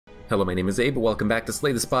Hello, my name is Abe. Welcome back to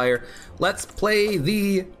Slay the Spire. Let's play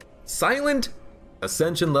the Silent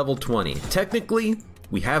Ascension level 20. Technically,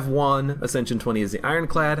 we have won Ascension 20 as the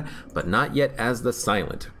Ironclad, but not yet as the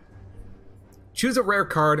Silent. Choose a rare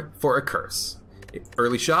card for a curse.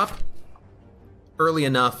 Early shop. Early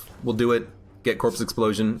enough. We'll do it. Get Corpse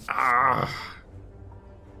Explosion.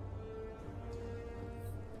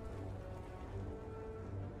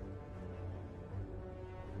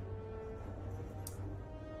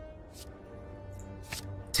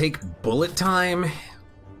 Take Bullet Time.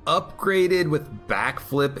 Upgraded with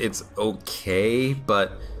Backflip, it's okay,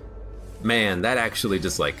 but man, that actually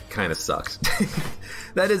just like kind of sucks.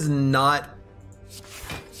 That is not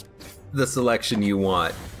the selection you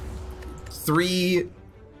want. 3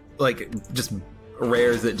 like just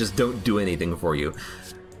rares that just don't do anything for you.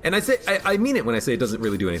 And I mean it when I say it doesn't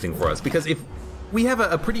really do anything for us, because if we have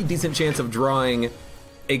a pretty decent chance of drawing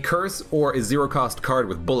a curse or a 0-cost card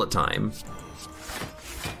with Bullet Time.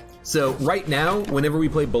 So right now, whenever we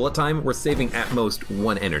play Bullet Time, we're saving at most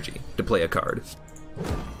 1 energy to play a card.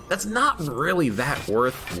 That's not really that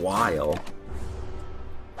worthwhile.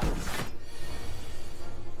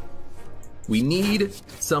 We need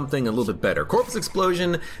something a little bit better. Corpse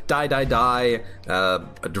Explosion, die,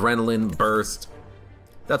 Adrenaline Burst.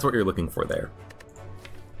 That's what you're looking for there.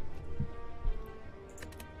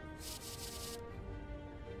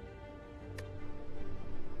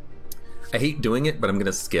 I hate doing it, but I'm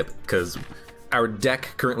gonna skip because our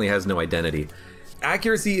deck currently has no identity.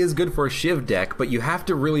 Accuracy is good for a Shiv deck, but you have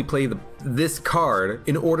to really play this card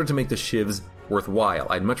in order to make the Shivs worthwhile.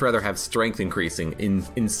 I'd much rather have strength increasing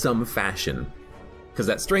in some fashion, because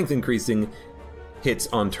that strength increasing hits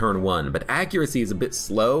on turn 1, but accuracy is a bit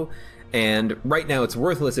slow, and right now it's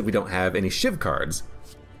worthless if we don't have any Shiv cards.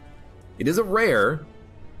 It is a rare,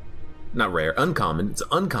 not rare, uncommon, it's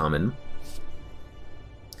uncommon.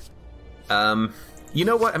 You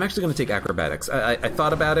know what? I'm actually going to take Acrobatics. I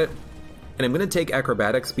thought about it, and I'm going to take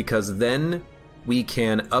Acrobatics because then we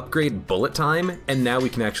can upgrade Bullet Time, and now we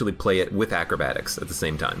can actually play it with Acrobatics at the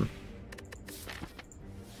same time.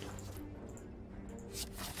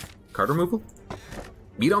 Card removal?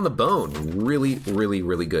 Meat on the Bone. Really, really,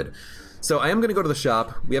 really good. So I am going to go to the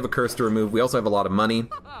shop. We have a curse to remove. We also have a lot of money.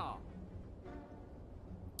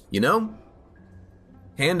 You know?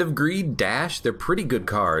 Hand of Greed, Dash, they're pretty good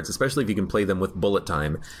cards, especially if you can play them with Bullet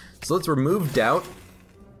Time. So let's remove Doubt,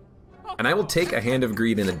 and I will take a Hand of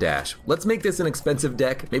Greed and a Dash. Let's make this an expensive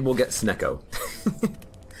deck. Maybe we'll get Snecko.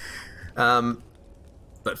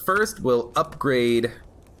 But first, we'll upgrade...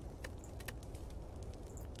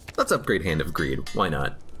 Let's upgrade Hand of Greed. Why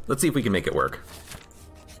not? Let's see if we can make it work.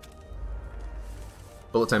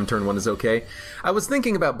 Bullet Time turn 1 is okay. I was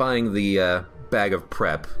thinking about buying the Bag of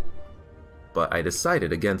Prep, but I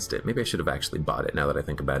decided against it. Maybe I should have actually bought it now that I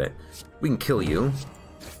think about it. We can kill you.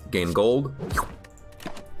 Gain gold.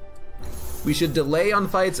 We should delay on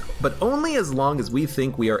fights, but only as long as we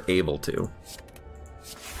think we are able to.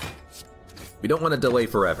 We don't want to delay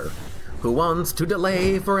forever. Who wants to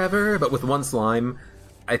delay forever? But with 1 slime,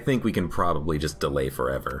 I think we can probably just delay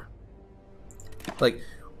forever. Like,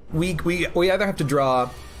 we either have to draw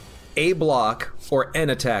a block or an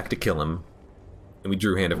attack to kill him. And we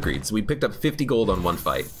drew Hand of Greed, so we picked up 50 gold on 1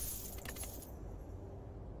 fight.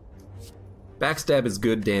 Backstab is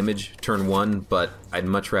good damage, turn 1, but I'd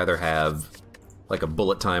much rather have like a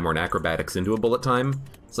Bullet Time or an Acrobatics into a Bullet Time.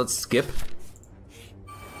 So let's skip.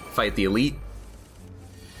 Fight the Elite.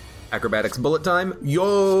 Acrobatics Bullet Time.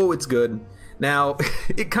 Yo, it's good. Now,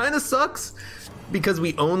 it kind of sucks because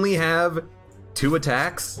we only have 2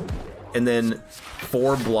 attacks and then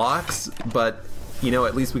 4 blocks, but you know,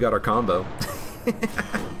 at least we got our combo.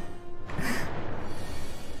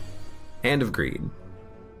 Hand of Greed.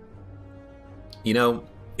 You know,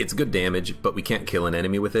 it's good damage, but we can't kill an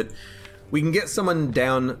enemy with it. We can get someone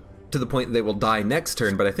down to the point they will die next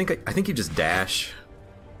turn, but I think you just dash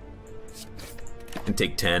and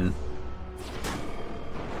take 10.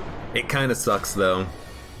 It kind of sucks though.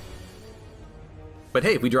 But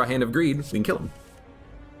hey, if we draw Hand of Greed, we can kill him.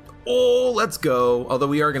 Oh, let's go. Although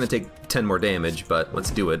we are going to take 10 more damage, but let's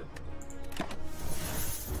do it.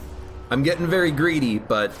 I'm getting very greedy,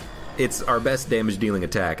 but it's our best damage dealing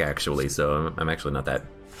attack actually, so I'm actually not that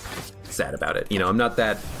sad about it. You know, I'm not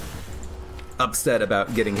that upset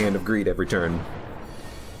about getting Hand of Greed every turn.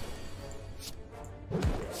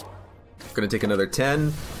 Gonna take another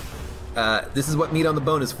 10. This is what Meat on the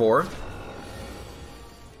Bone is for.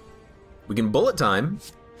 We can Bullet Time.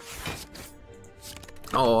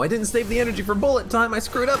 Oh, I didn't save the energy for Bullet Time. I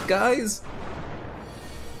screwed up, guys.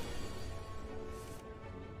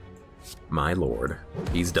 My lord,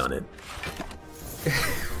 he's done it.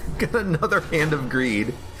 Got another Hand of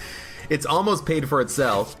Greed. It's almost paid for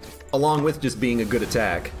itself, along with just being a good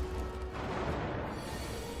attack.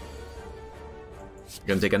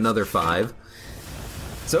 Gonna take another 5.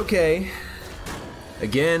 It's okay.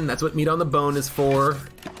 Again, that's what meat on the bone is for.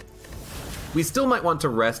 We still might want to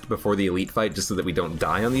rest before the elite fight just so that we don't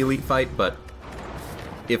die on the elite fight, but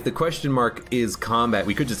if the question mark is combat,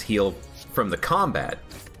 we could just heal from the combat.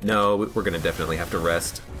 No, we're gonna definitely have to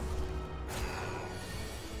rest.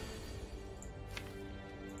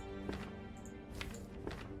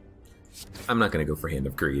 I'm not gonna go for Hand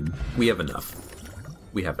of Greed. We have enough.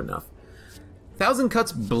 We have enough. 1,000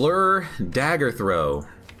 Cuts Blur Dagger Throw.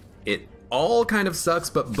 It all kind of sucks,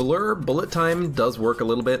 but Blur bullet time does work a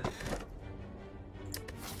little bit.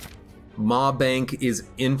 Maw Bank is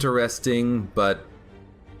interesting, but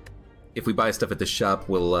if we buy stuff at the shop,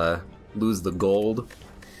 we'll lose the gold.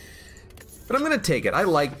 But I'm gonna take it. I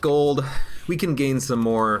like gold. We can gain some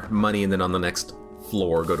more money and then on the next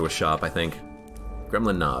floor go to a shop, I think.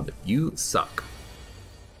 Gremlin Knob, you suck.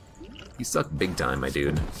 You suck big time, my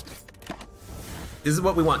dude. This is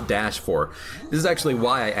what we want Dash for. This is actually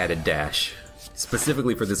why I added Dash,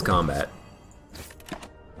 specifically for this combat.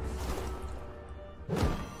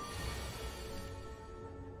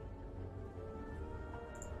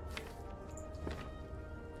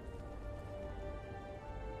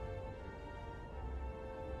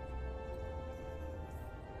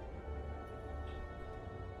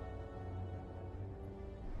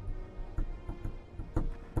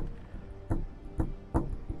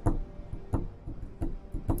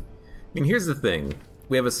 I mean, here's the thing.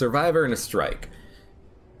 We have a survivor and a strike.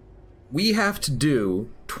 We have to do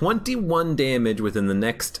 21 damage within the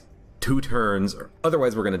next 2 turns, or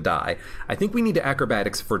otherwise we're gonna die. I think we need to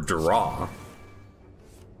acrobatics for draw.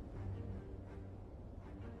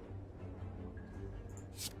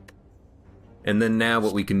 And then now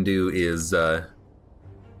what we can do is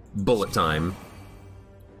bullet time.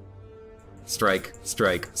 Strike,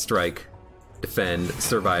 strike, strike, defend,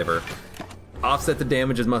 survivor. Offset the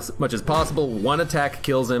damage as much as possible. One attack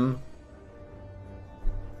kills him.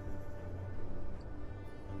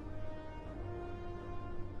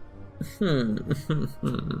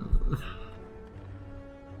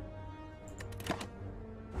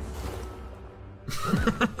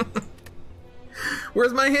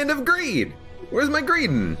 Where's my Hand of Greed? Where's my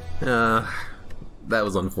greedin'? That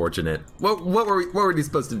was unfortunate. What were you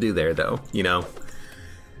supposed to do there, though? You know,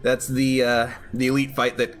 that's the elite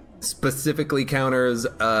fight that specifically counters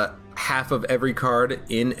half of every card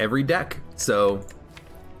in every deck. So,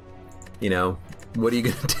 you know, what are you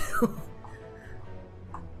gonna do?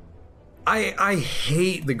 I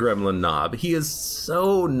hate the Gremlin Knob. He is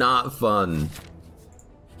so not fun.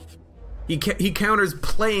 He counters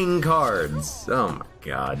playing cards. Oh my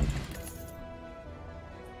god.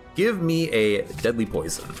 Give me a Deadly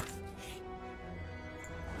Poison.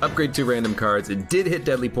 Upgrade 2 random cards. It did hit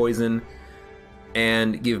Deadly Poison.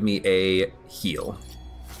 And give me a heal.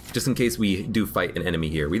 Just in case we do fight an enemy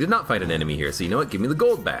here. We did not fight an enemy here, so you know what? Give me the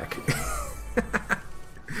gold back.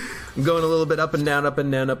 I'm going a little bit up and down, up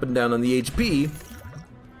and down, up and down on the HP.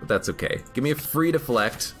 But that's okay. Give me a free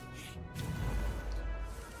deflect.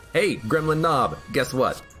 Hey, Gremlin Knob, guess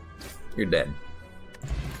what? You're dead.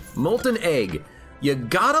 Molten Egg. You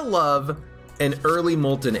gotta love an early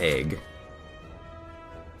Molten Egg.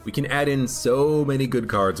 We can add in so many good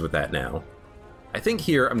cards with that now. I think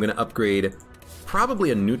here I'm gonna upgrade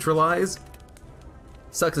probably a Neutralize.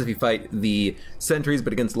 Sucks if you fight the sentries,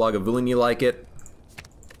 but against Lagavulin you like it.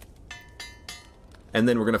 And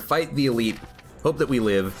then we're gonna fight the elite, hope that we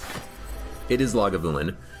live. It is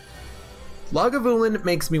Lagavulin. Lagavulin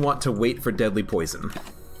makes me want to wait for Deadly Poison.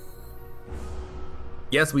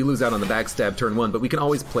 Yes, we lose out on the backstab turn 1, but we can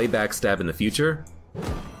always play backstab in the future.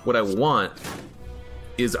 What I want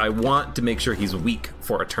is I want to make sure he's weak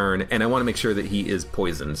for a turn, and I want to make sure that he is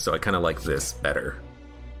poisoned, so I kind of like this better.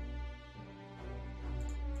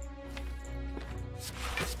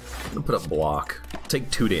 I'm gonna put up block.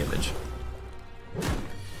 Take 2 damage.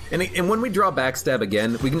 And when we draw backstab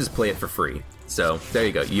again, we can just play it for free. So, there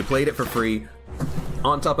you go. You played it for free,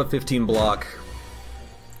 on top of 15 block.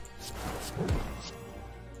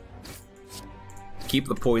 Keep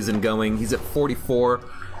the poison going. He's at 44.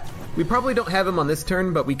 We probably don't have him on this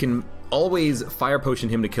turn, but we can always fire potion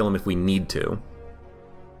him to kill him if we need to.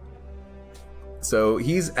 So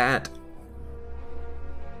he's at...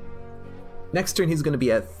 Next turn he's going to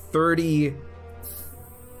be at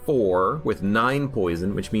 34 with 9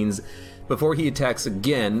 poison, which means before he attacks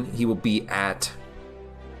again, he will be at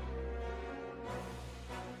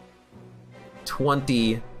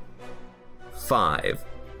 25.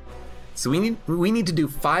 So we need to do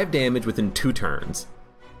 5 damage within 2 turns.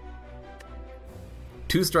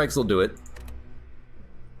 2 strikes will do it.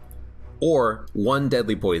 Or 1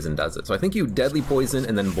 deadly poison does it. So I think you deadly poison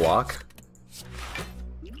and then block.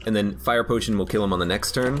 And then fire potion will kill him on the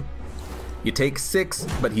next turn. You take 6,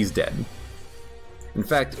 but he's dead. In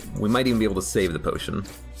fact, we might even be able to save the potion.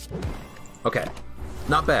 Okay.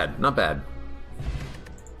 Not bad, not bad.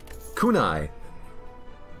 Kunai.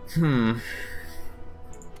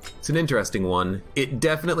 It's an interesting one. It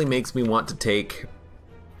definitely makes me want to take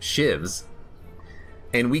Shivs.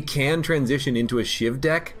 And we can transition into a Shiv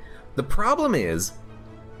deck. The problem is,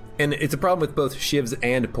 and it's a problem with both Shivs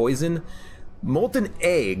and Poison, Molten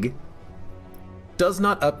Egg does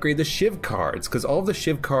not upgrade the Shiv cards, because all of the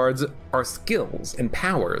Shiv cards are skills and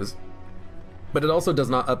powers. But it also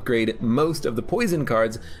does not upgrade most of the Poison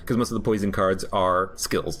cards, because most of the Poison cards are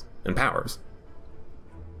skills and powers.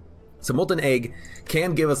 So Molten Egg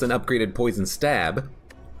can give us an upgraded Poison Stab,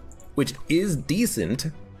 which is decent,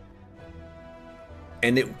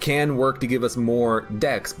 and it can work to give us more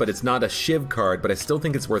dex, but it's not a Shiv card, but I still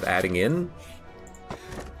think it's worth adding in.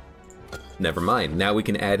 Never mind, now we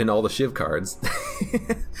can add in all the Shiv cards.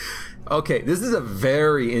 Okay, this is a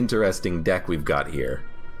very interesting deck we've got here.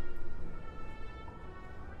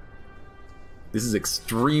 This is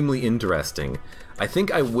extremely interesting. I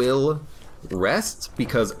think I will rest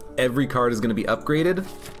because every card is going to be upgraded.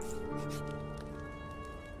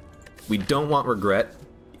 We don't want regret.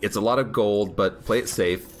 It's a lot of gold, but play it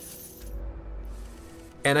safe.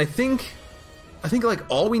 And I think like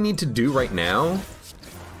all we need to do right now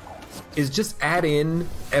is just add in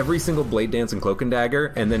every single Blade Dance and Cloak and Dagger,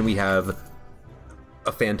 and then we have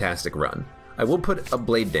a fantastic run. I will put a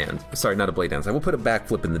Blade Dance, sorry, not a Blade Dance, I will put a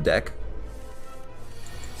Backflip in the deck.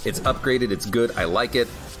 It's upgraded, it's good, I like it.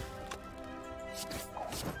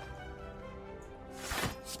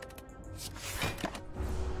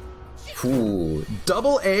 Ooh,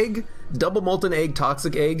 double egg, double molten egg,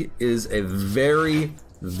 toxic egg is a very,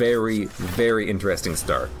 very, very interesting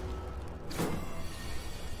start.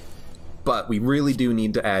 But we really do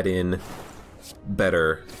need to add in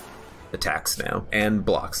better attacks now, and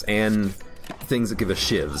blocks, and things that give us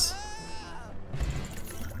shivs.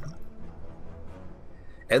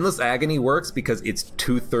 Endless Agony works because it's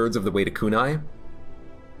 2/3 of the way to Kunai.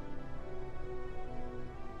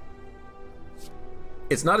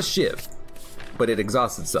 It's not a shiv, but it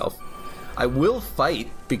exhausts itself. I will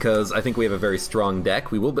fight because I think we have a very strong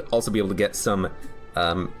deck. We will also be able to get some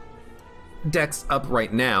decks up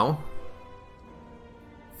right now.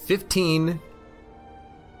 15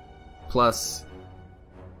 plus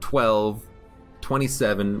 12,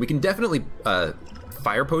 27. We can definitely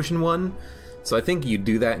Fire Potion one. So I think you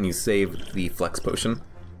do that and you save the Flex Potion.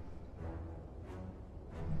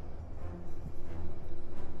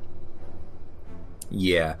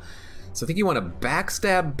 Yeah. So I think you want to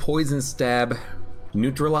backstab, poison stab,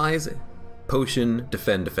 neutralize, potion,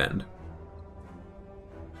 defend, defend.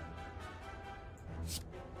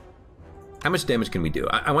 How much damage can we do?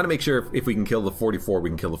 I want to make sure if we can kill the 44, we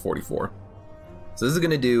can kill the 44. So this is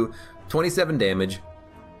going to do 27 damage,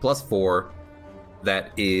 plus 4.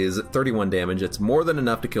 That is 31 damage. It's more than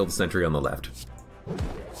enough to kill the sentry on the left.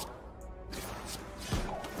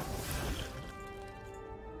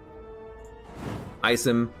 Ice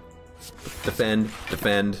him. Defend,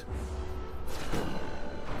 defend.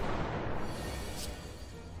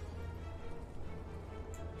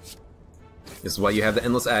 This is why you have the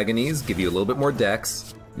Endless Agonies, give you a little bit more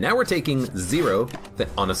dex. Now we're taking 0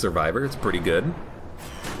 on a survivor, it's pretty good.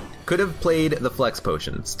 Could have played the Flex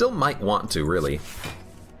Potion. Still might want to, really.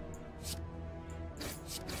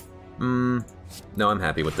 No, I'm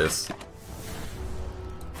happy with this.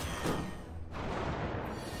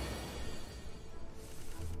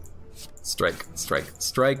 Strike, strike,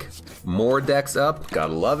 strike. More decks up,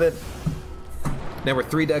 gotta love it. Now we're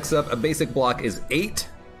 3 decks up, a basic block is 8.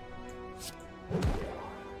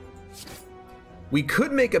 We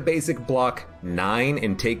could make a basic block 9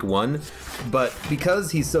 and take 1, but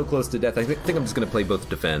because he's so close to death, I think I'm just gonna play both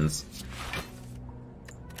defends.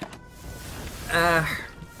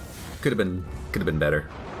 Could have been better.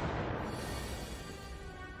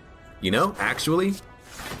 You know, actually,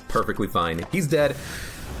 perfectly fine. He's dead.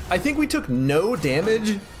 I think we took no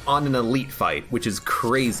damage on an elite fight, which is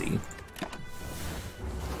crazy.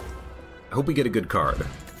 I hope we get a good card.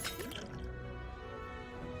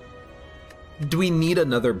 Do we need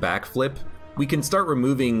another backflip? We can start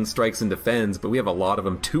removing strikes and defends, but we have a lot of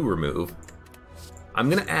them to remove. I'm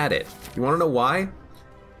gonna add it. You wanna know why?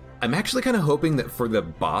 I'm actually kind of hoping that for the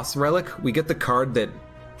boss relic, we get the card that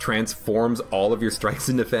transforms all of your strikes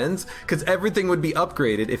and defense? Because everything would be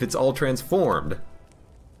upgraded if it's all transformed.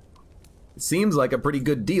 It seems like a pretty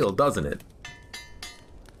good deal, doesn't it?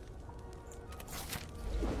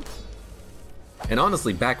 And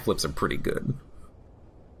honestly, backflips are pretty good.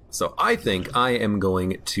 So I think I am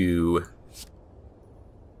going to...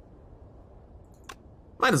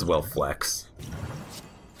 might as well flex.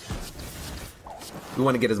 We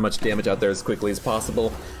want to get as much damage out there as quickly as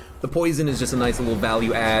possible. The poison is just a nice little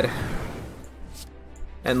value add.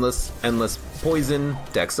 Endless poison,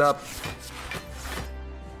 dex up.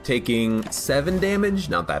 Taking 7 damage,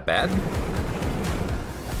 not that bad.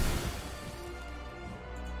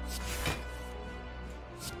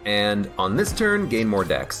 And on this turn, gain more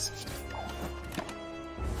dex.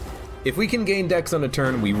 If we can gain dex on a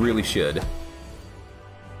turn, we really should.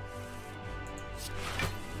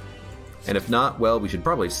 And if not, well, we should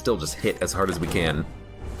probably still just hit as hard as we can.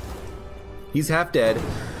 He's half dead.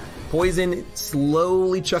 Poison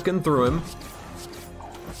slowly chucking through him.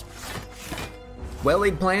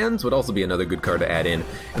 Well-laid plans would also be another good card to add in.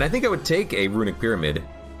 And I think I would take a Runic Pyramid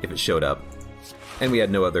if it showed up. And we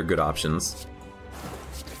had no other good options.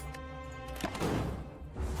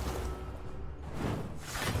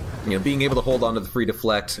 You know, being able to hold on to the free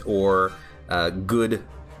deflect or good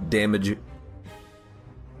damage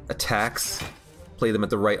attacks, play them at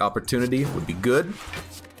the right opportunity would be good.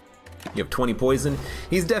 You have 20 poison.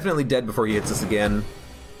 He's definitely dead before he hits us again.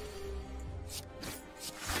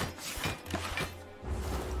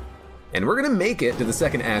 And we're gonna make it to the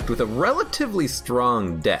second act with a relatively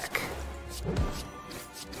strong deck.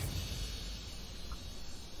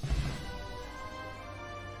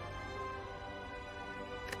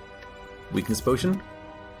 Weakness potion.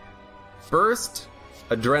 Burst,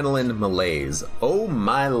 adrenaline, malaise. Oh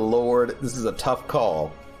my lord, this is a tough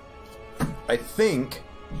call. I think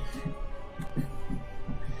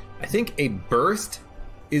a burst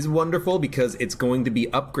is wonderful because it's going to be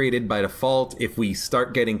upgraded by default. If we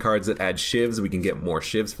start getting cards that add shivs, we can get more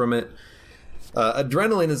shivs from it.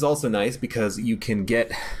 Adrenaline is also nice because you can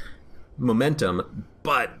get momentum,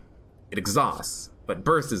 but it exhausts. But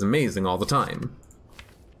burst is amazing all the time.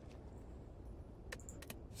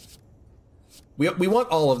 We want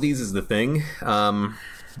all of these is the thing,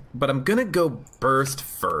 but I'm gonna go burst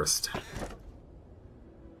first.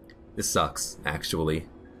 This sucks, actually.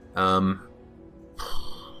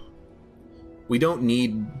 We don't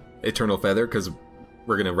need Eternal Feather because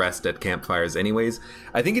we're gonna rest at campfires anyways.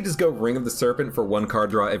 I think you just go Ring of the Serpent for 1 card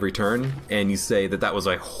draw every turn, and you say that that was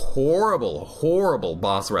a horrible, horrible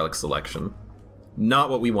boss relic selection. Not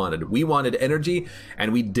what we wanted. We wanted energy,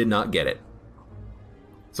 and we did not get it.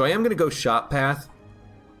 So I am gonna go Shop Path.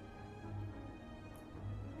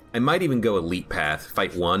 I might even go Elite Path,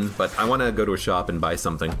 fight 1, but I want to go to a shop and buy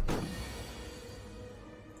something.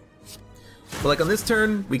 But like on this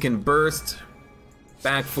turn, we can burst,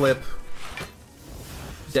 backflip,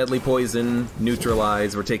 deadly poison,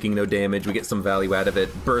 neutralize, we're taking no damage, we get some value out of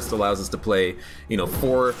it. Burst allows us to play, you know,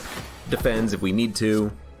 4 defends if we need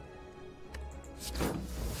to.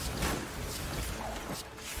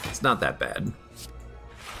 It's not that bad.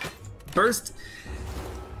 Burst,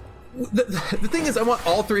 the thing is, I want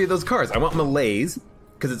all 3 of those cards. I want Malaise,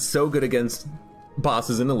 because it's so good against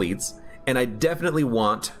bosses and elites, and I definitely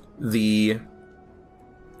want the...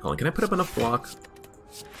 Hold on, can I put up enough block?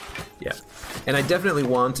 Yeah. And I definitely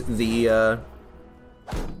want the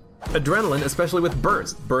Adrenaline, especially with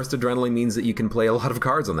Burst. Burst Adrenaline means that you can play a lot of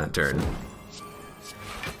cards on that turn.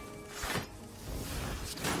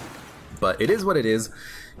 But it is what it is.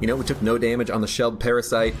 You know, we took no damage on the Shelled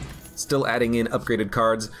Parasite, still adding in upgraded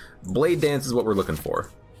cards. Blade Dance is what we're looking for.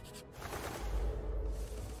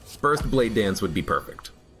 Burst Blade Dance would be perfect.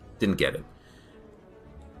 Didn't get it.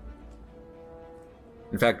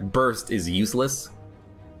 In fact, Burst is useless.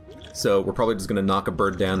 So we're probably just gonna knock a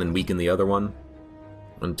bird down and weaken the other one.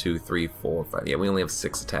 1, 2, 3, 4, 5. Yeah, we only have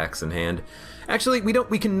 6 attacks in hand. Actually,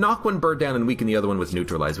 we can knock one bird down and weaken the other one with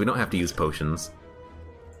Neutralize. We don't have to use potions.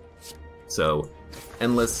 So,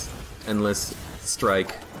 endless,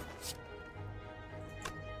 strike.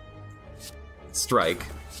 Strike.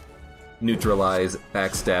 Neutralize,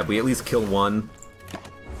 backstab. We at least kill one.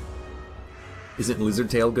 Isn't Lizard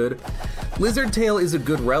Tail good? Lizard Tail is a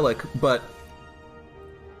good relic, but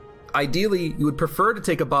ideally you would prefer to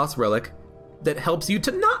take a boss relic that helps you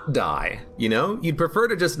to not die, you know? You'd prefer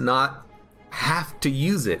to just not have to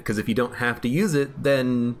use it, because if you don't have to use it,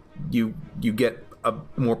 then you get a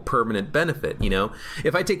more permanent benefit, you know?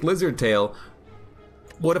 If I take Lizard Tail,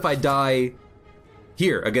 what if I die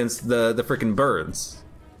here against the frickin' birds?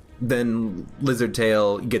 then Lizard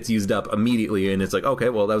Tail gets used up immediately, and it's like, okay,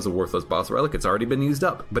 well, that was a worthless boss relic. It's already been used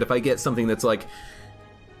up. But if I get something that's like,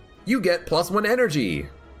 you get +1 energy,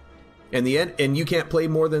 and you can't play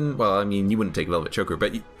more than, well, I mean, you wouldn't take Velvet Choker,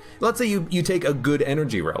 but let's say you take a good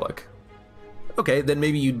energy relic. Okay, then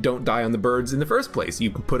maybe you don't die on the birds in the first place. You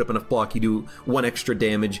put up enough block, you do 1 extra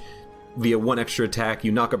damage via 1 extra attack,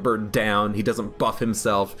 you knock a bird down, he doesn't buff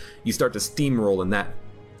himself, you start to steamroll in that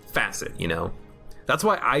facet, you know? That's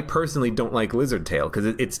why I personally don't like Lizard Tail, because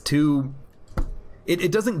it's too...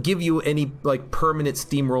 It doesn't give you any, like, permanent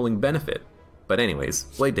steamrolling benefit. But anyways,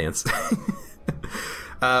 Blade Dance.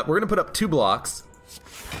 We're gonna put up 2 blocks.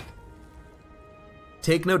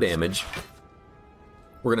 Take no damage.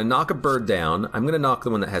 We're gonna knock a bird down. I'm gonna knock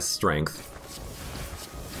the one that has strength.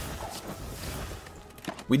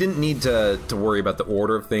 We didn't need to worry about the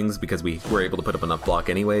order of things because we were able to put up enough block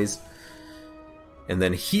anyways. And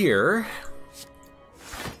then here,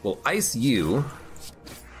 we'll ice you.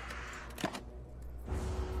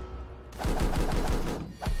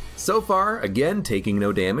 So far, again, taking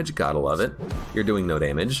no damage. Gotta love it. You're doing no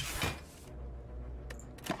damage.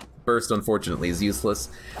 Burst, unfortunately, is useless.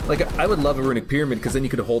 Like, I would love a Runic Pyramid, because then you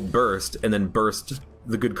could hold Burst, and then burst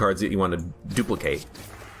the good cards that you want to duplicate.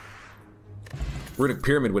 Runic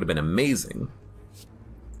Pyramid would have been amazing.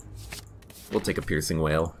 We'll take a Piercing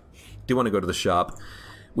Whale. Do want to go to the shop.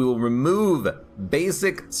 We will remove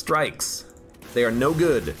basic strikes. They are no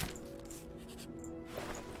good.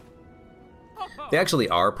 They actually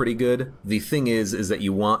are pretty good. The thing is that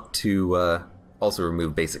you want to also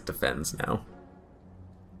remove basic defense now.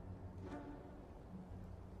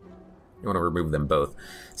 You want to remove them both.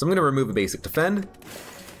 So I'm going to remove a basic defend.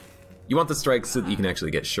 You want the strikes so that you can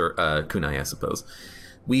actually get kunai, I suppose.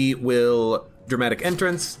 We will dramatic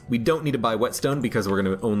entrance. We don't need to buy whetstone because we're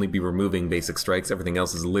going to only be removing basic strikes. Everything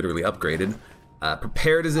else is literally upgraded.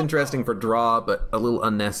 Prepared is interesting for draw, but a little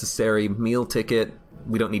unnecessary. Meal ticket.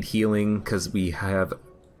 We don't need healing because we have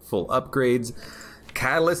full upgrades.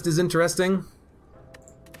 Catalyst is interesting.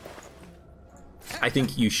 I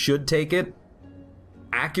think you should take it.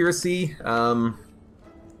 Accuracy, to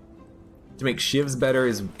make shivs better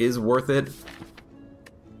is worth it.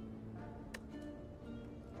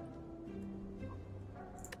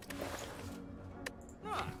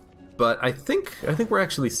 But I think we're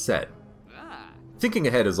actually set. Thinking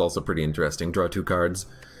ahead is also pretty interesting. Draw 2 cards,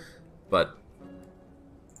 but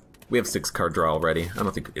we have 6 card draw already. I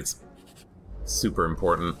don't think it's super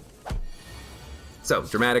important. So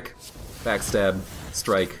dramatic, backstab,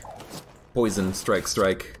 strike. Poison, strike,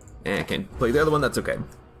 strike. I can't play the other one, that's okay.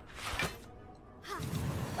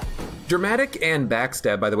 Dramatic and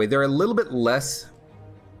backstab, by the way, they're a little bit less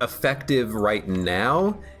effective right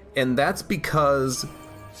now, and that's because...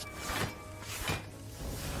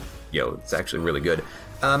 Yo, it's actually really good.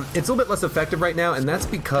 It's a little bit less effective right now, and that's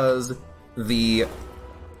because the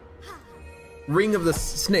Ring of the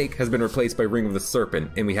Snake has been replaced by Ring of the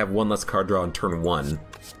Serpent, and we have 1 less card draw on turn 1.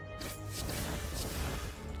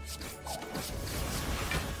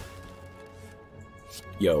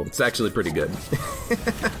 Yo, it's actually pretty good.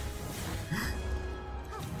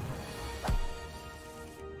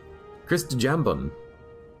 Chris Jambon.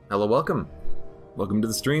 Hello, welcome. Welcome to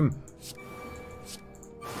the stream.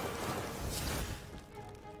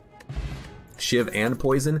 Shiv and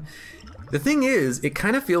Poison. The thing is, it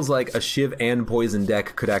kind of feels like a Shiv and Poison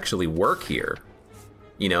deck could actually work here.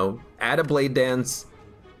 You know, add a Blade Dance,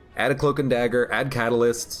 add a Cloak and Dagger, add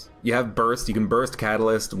Catalyst. You have Burst, you can burst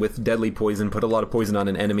Catalyst with Deadly Poison, put a lot of poison on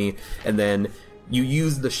an enemy, and then you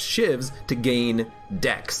use the Shivs to gain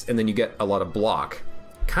Dex, and then you get a lot of block.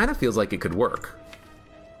 Kind of feels like it could work.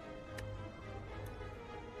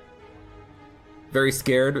 Very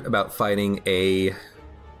scared about fighting a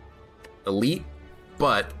Elite,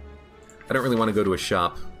 but I don't really want to go to a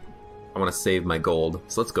shop. I want to save my gold,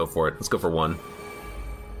 so let's go for it. Let's go for 1.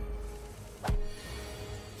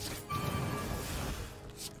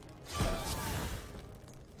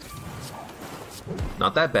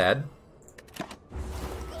 Not that bad.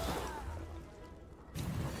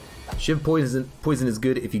 Shiv Poison is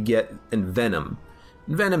good if you get Envenom.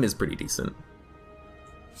 Venom is pretty decent.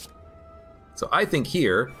 So I think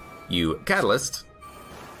here, you Catalyst,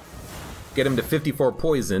 get him to 54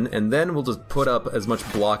 poison, and then we'll just put up as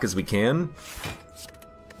much block as we can,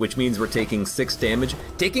 which means we're taking 6 damage.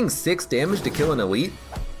 Taking 6 damage to kill an Elite?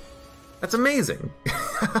 That's amazing.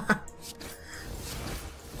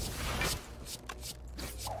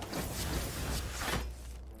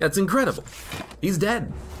 That's incredible. He's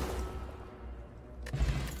dead.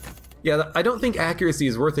 Yeah, I don't think accuracy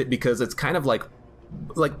is worth it because it's kind of like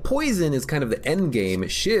like, poison is kind of the end game.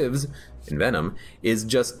 Shivs, Envenom, is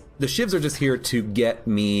just... The Shivs are just here to get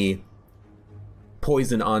me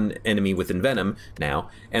poison on enemy with Envenom now,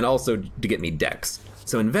 and also to get me Dex.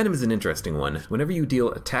 So Envenom is an interesting one. Whenever you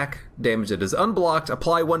deal attack damage that is unblocked,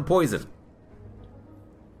 apply 1 poison.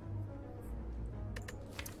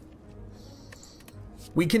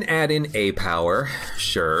 We can add in A power,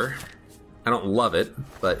 sure. I don't love it,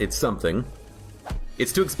 but it's something.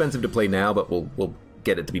 It's too expensive to play now, but we'll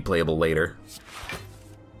get it to be playable later.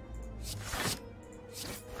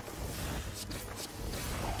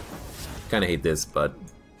 Kinda hate this, but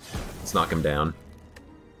let's knock him down.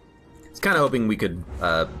 I was kinda hoping we could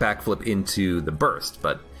backflip into the burst,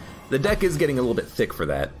 but the deck is getting a little bit thick for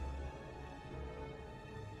that.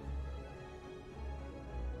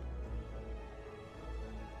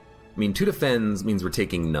 I mean, 2 defends means we're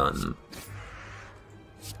taking none.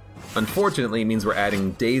 Unfortunately, it means we're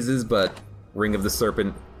adding dazes, but Ring of the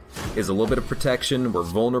Serpent is a little bit of protection. We're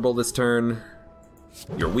vulnerable this turn.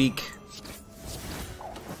 You're weak.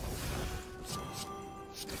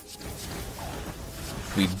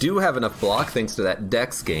 We do have enough block thanks to that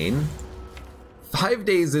Dex gain. 5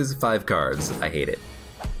 dazes, 5 cards. I hate it.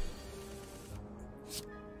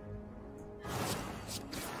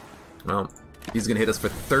 Well, he's gonna hit us for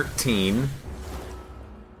 13.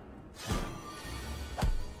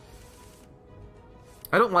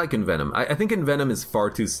 I don't like Envenom. I think Envenom is far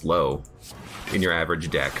too slow in your average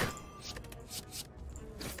deck.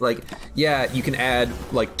 Like, yeah, you can add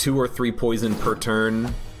like 2 or 3 poison per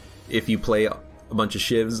turn if you play a bunch of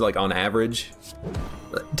Shivs, like on average.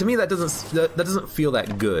 To me, that doesn't feel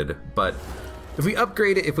that good. But if we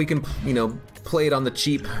upgrade it, if we can, you know, play it on the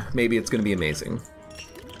cheap, maybe it's gonna be amazing.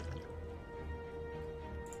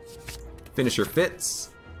 Finisher fits.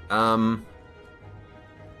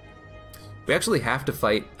 We actually have to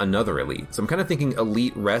fight another elite, so I'm kind of thinking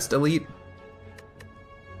elite, rest elite.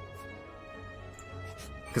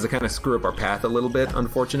 Because I kind of screw up our path a little bit,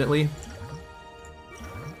 unfortunately.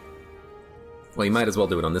 Well, you might as well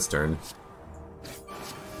do it on this turn.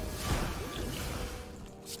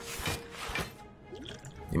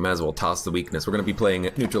 You might as well toss the weakness. We're going to be playing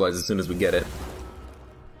Neutralize as soon as we get it.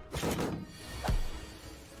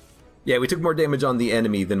 Yeah, we took more damage on the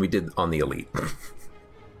enemy than we did on the elite.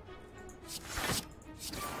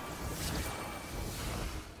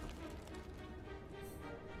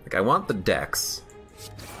 Like, I want the Dex.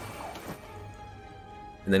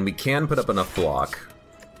 And then we can put up enough block.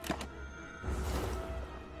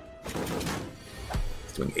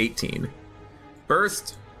 It's doing 18.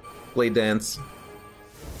 Burst. Blade Dance.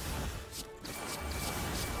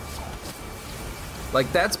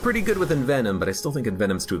 Like, that's pretty good with Envenom, but I still think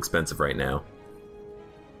Envenom's too expensive right now.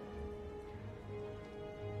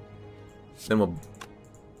 Then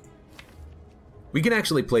we can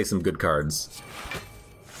actually play some good cards.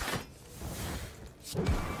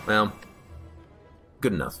 Well,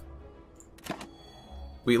 good enough.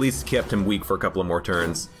 We at least kept him weak for a couple of more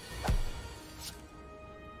turns.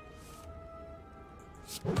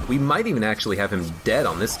 We might even actually have him dead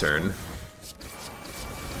on this turn.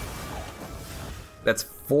 That's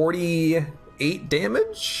 48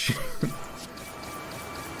 damage?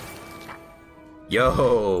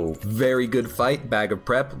 Yo, very good fight. Bag of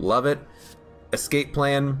Prep, love it. Escape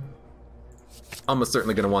plan. Almost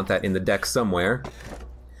certainly going to want that in the deck somewhere.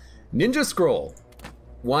 Ninja Scroll.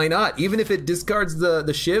 Why not? Even if it discards the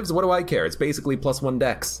Shivs, what do I care? It's basically +1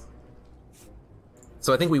 Dex.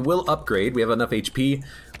 So I think we will upgrade. We have enough HP.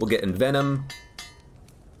 We'll get Envenom.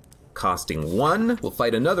 Costing 1. We'll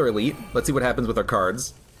fight another elite. Let's see what happens with our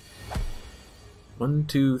cards. 1,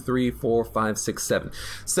 2, 3, 4, 5, 6, 7.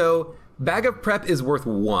 So, Bag of Prep is worth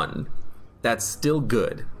 1. That's still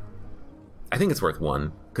good. I think it's worth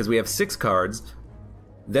 1, because we have 6 cards,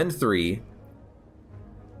 then 3,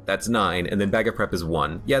 that's 9, and then Bag of Prep is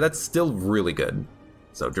 1. Yeah, that's still really good.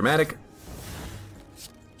 So, Dramatic,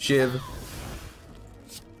 Shiv,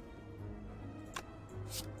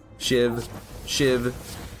 Shiv, Shiv,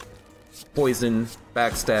 Poison,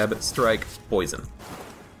 Backstab, Strike, Poison.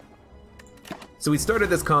 So we started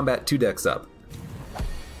this combat 2 decks up.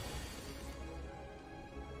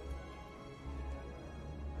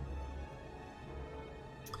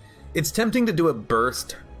 It's tempting to do a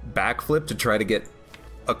burst backflip to try to get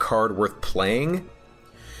a card worth playing,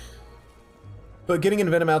 but getting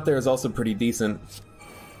Envenom out there is also pretty decent.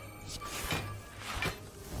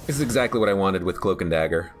 This is exactly what I wanted with Cloak and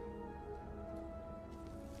Dagger.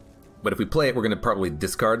 But if we play it, we're going to probably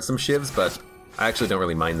discard some Shivs, but I actually don't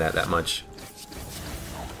really mind that much.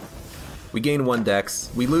 We gain 1 Dex.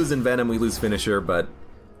 We lose Envenom, we lose Finisher, but,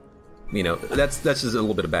 you know, that's just a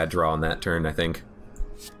little bit of bad draw on that turn, I think.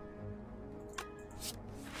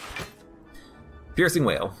 Piercing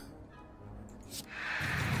Wail.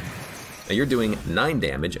 Now you're doing 9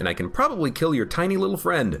 damage, and I can probably kill your tiny little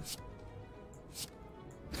friend.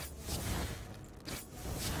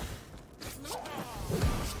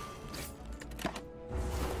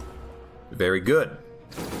 Very good.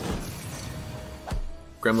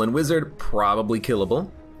 Gremlin Wizard, probably killable.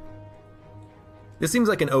 This seems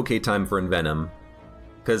like an okay time for Envenom,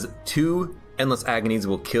 because 2 Endless Agonies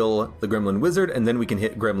will kill the Gremlin Wizard, and then we can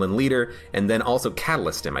hit Gremlin Leader, and then also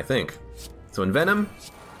Catalyst him, I think. So Envenom,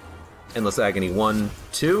 Endless Agony 1,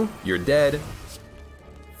 2, you're dead.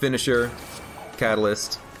 Finisher,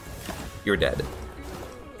 Catalyst, you're dead.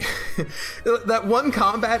 That one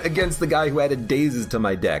combat against the guy who added dazes to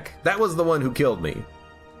my deck, that was the one who killed me.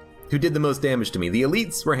 Who did the most damage to me. The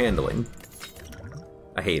elites were handling.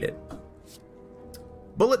 I hate it.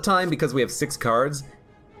 Bullet Time, because we have 6 cards,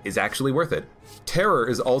 is actually worth it. Terror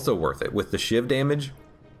is also worth it with the Shiv damage.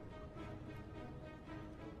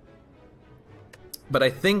 But I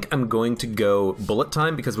think I'm going to go Bullet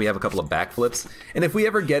Time because we have a couple of backflips. And if we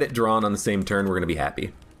ever get it drawn on the same turn, we're going to be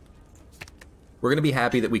happy. We're going to be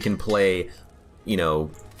happy that we can play, you know,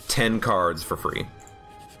 10 cards for free.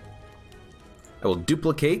 I will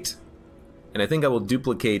duplicate. And I think I will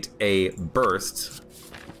duplicate a Burst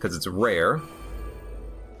because it's rare.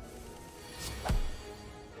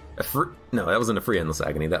 No, that wasn't a free Endless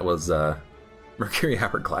Agony. That was Mercury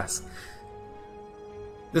Hourglass.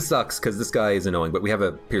 This sucks because this guy is annoying, but we have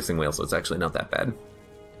a Piercing Wail, so it's actually not that bad.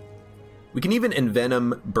 We can even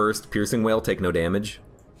Envenom, Burst, Piercing Wail, take no damage.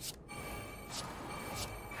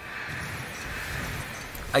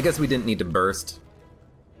 I guess we didn't need to Burst.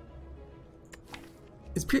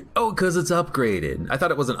 Oh, because it's upgraded. I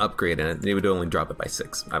thought it wasn't upgraded, and it would only drop it by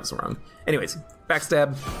 6. I was wrong. Anyways,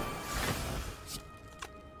 Backstab.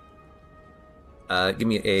 Give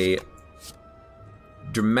me a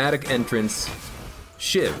Dramatic Entrance,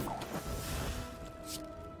 Shiv.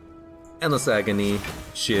 Endless Agony,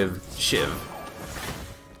 Shiv, Shiv.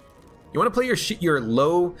 You want to play your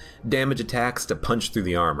low damage attacks to punch through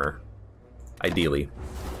the armor, ideally.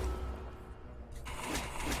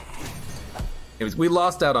 Anyways, we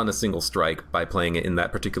lost out on a single strike by playing it in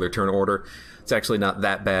that particular turn order. It's actually not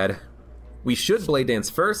that bad. We should Blade Dance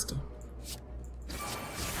first.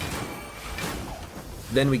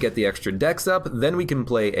 Then we get the extra decks up. Then we can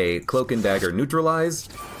play a Cloak and Dagger Neutralize.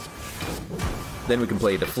 Then we can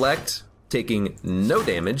play Deflect, taking no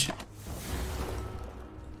damage.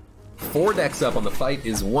 4 decks up on the fight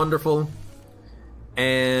is wonderful.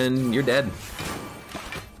 And you're dead.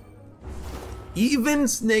 Even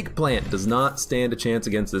Snake Plant does not stand a chance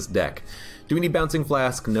against this deck. Do we need Bouncing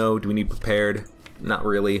Flask? No. Do we need Prepared? Not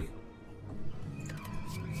really.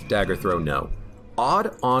 Dagger Throw? No.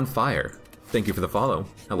 Odd on Fire. Thank you for the follow.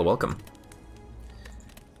 Hello, welcome.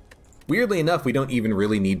 Weirdly enough, we don't even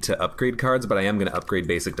really need to upgrade cards, but I am going to upgrade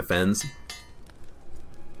Basic Defense.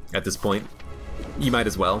 At this point, you might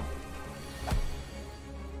as well.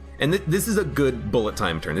 And this is a good Bullet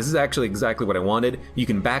Time turn. This is actually exactly what I wanted. You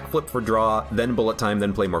can backflip for draw, then Bullet Time,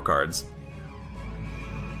 then play more cards.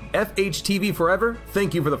 FHTV Forever,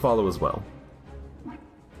 thank you for the follow as well.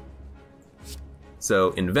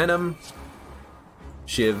 So, Envenom,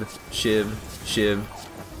 Shiv, Shiv, Shiv,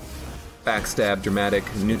 Backstab, Dramatic,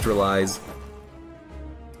 Neutralize.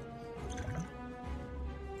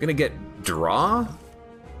 Gonna get draw?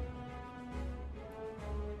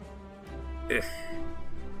 Ugh.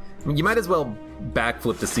 I mean, you might as well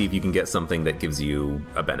backflip to see if you can get something that gives you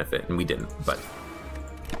a benefit, and we didn't, but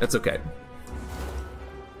that's okay.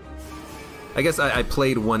 I guess I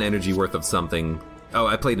played 1 energy worth of something. Oh,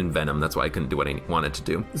 I played Envenom, that's why I couldn't do what I wanted to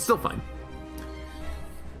do. It's still fine.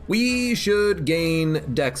 We should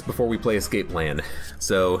gain decks before we play Escape Plan.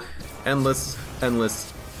 So, Endless,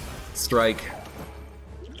 Strike.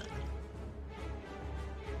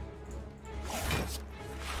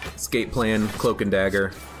 Escape Plan, Cloak and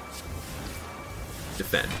Dagger.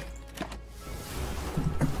 Defend.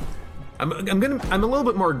 I'm a little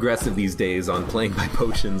bit more aggressive these days on playing by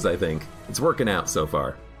potions, I think. It's working out so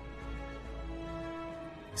far.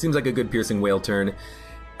 Seems like a good Piercing Wail turn.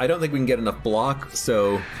 I don't think we can get enough block,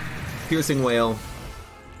 so Piercing Wail,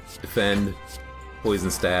 Defend, Poison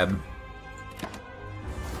Stab.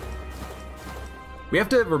 We have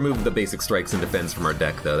to remove the basic strikes and defense from our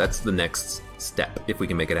deck, though. That's the next step, if we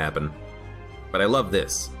can make it happen. But I love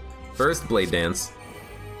this. First, Blade Dance.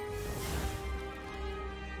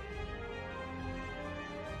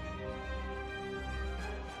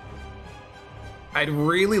 I'd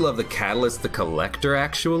really love the Catalyst the Collector,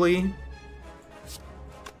 actually.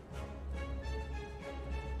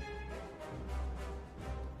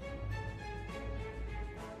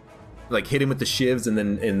 like hit him with the shivs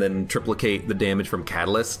and then triplicate the damage from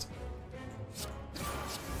Catalyst.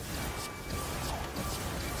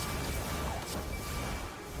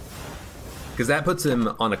 Because that puts him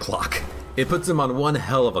on a clock. It puts him on one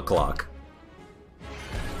hell of a clock.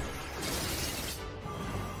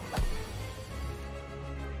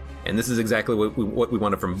 And this is exactly what we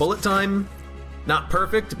wanted from Bullet Time. Not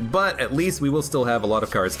perfect, but at least we will still have a lot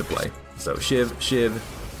of cards to play. So Shiv, Shiv,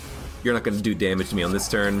 you're not going to do damage to me on this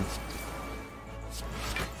turn.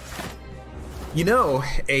 You know,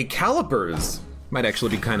 a Calipers might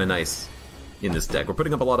actually be kind of nice in this deck. We're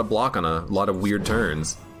putting up a lot of block on a lot of weird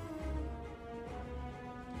turns.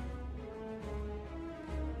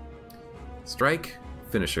 Strike,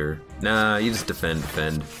 finisher. Nah, you just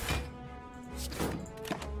defend.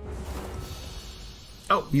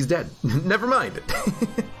 Oh, he's dead. Never mind.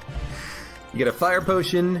 You get a fire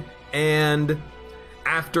potion, and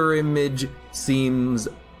After Image seems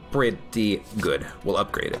pretty good. We'll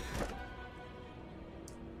upgrade it.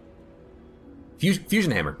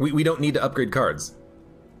 Fusion Hammer. We don't need to upgrade cards.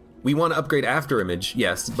 We want to upgrade After Image,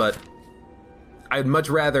 yes, but I'd much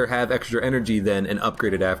rather have extra energy than an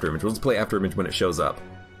upgraded After Image. We'll just play After Image when it shows up.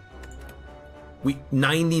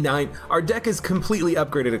 99. Our deck is completely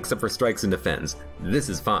upgraded except for strikes and defends. This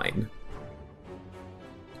is fine.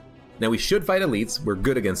 Now we should fight elites. We're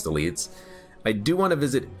good against elites. I do want to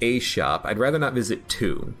visit a shop. I'd rather not visit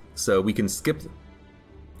two. So we can skip...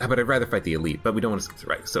 But I'd rather fight the elite, but we don't want to skip the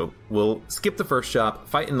right. So we'll skip the first shop,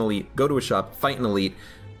 fight an elite, go to a shop, fight an elite,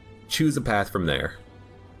 choose a path from there.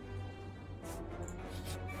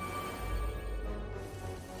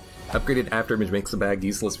 Upgraded After Image makes the bag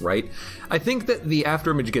useless, right? I think that the After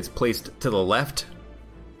Image gets placed to the left,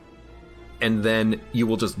 and then you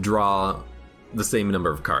will just draw the same number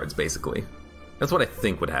of cards, basically. That's what I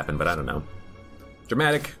think would happen, but I don't know.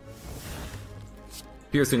 Dramatic.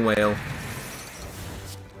 Piercing Wail.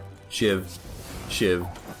 Shiv. Shiv.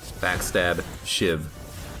 Backstab. Shiv.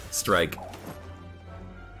 Strike.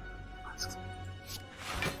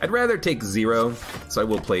 I'd rather take 0, so I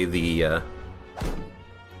will play the...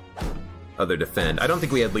 other defend. I don't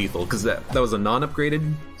think we had lethal because that was a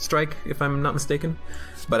non-upgraded strike, if I'm not mistaken.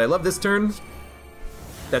 But I love this turn.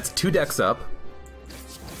 That's 2 decks up.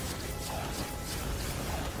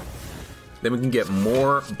 Then we can get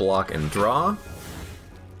more block and draw.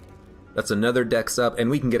 That's another dex up, and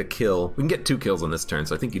we can get a kill. We can get 2 kills on this turn,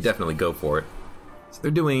 so I think you definitely go for it. So they're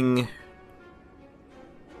doing...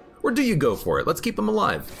 Or do you go for it? Let's keep them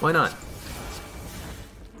alive. Why not?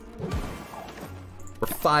 We're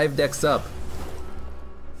 5 decks up,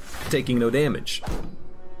 taking no damage.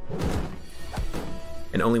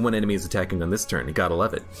 And only 1 enemy is attacking on this turn. You gotta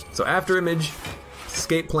love it. So After Image,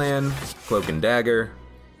 Escape Plan, Cloak and Dagger.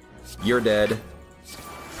 You're dead.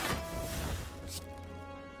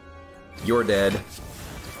 You're dead.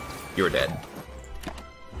 You're dead.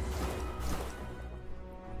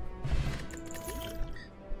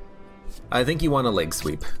 I think you want a leg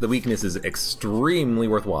sweep. The weakness is extremely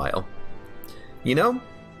worthwhile. You know,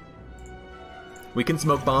 we can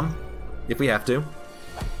smoke bomb if we have to.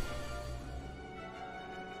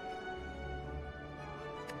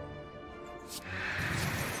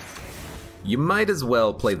 You might as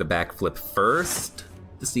well play the backflip first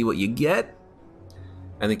to see what you get.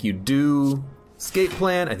 I think you do Escape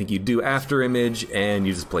Plan, I think you do After Image, and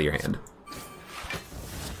you just play your hand.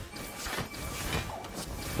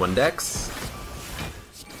 1 dex,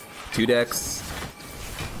 2 dex,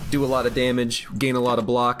 do a lot of damage, gain a lot of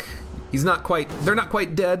block. They're not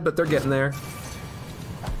quite dead, but they're getting there.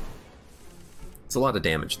 It's a lot of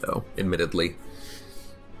damage though, admittedly.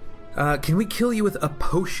 Can we kill you with a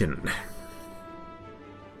potion?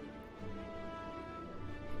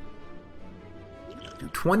 Do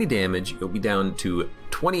 20 damage, you'll be down to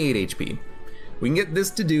 28 HP. We can get this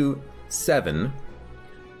to do 7.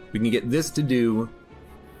 We can get this to do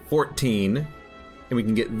 14. And we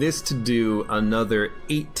can get this to do another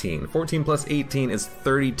 18. 14 plus 18 is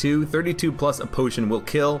 32. 32 plus a potion will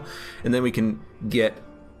kill. And then we can get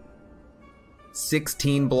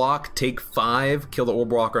 16 block, take 5, kill the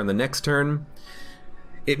Orb Walker on the next turn.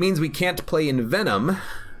 It means we can't play Envenom.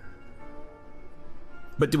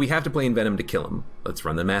 But do we have to play Envenom to kill him? Let's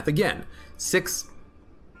run the math again. 6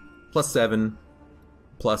 plus 7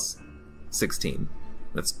 plus 16.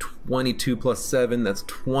 That's 22 plus 7, that's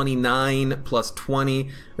 29 plus 20.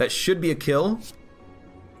 That should be a kill.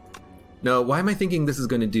 No, why am I thinking this is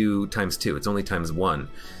going to do times 2? It's only times 1,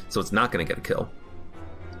 so it's not going to get a kill.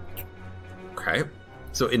 Okay,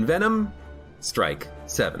 so Envenom, Strike,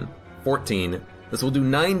 7, 14. This will do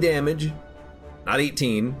 9 damage, not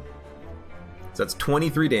 18. So that's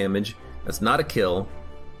 23 damage. That's not a kill.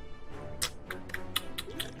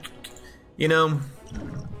 You know,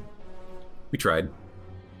 we tried.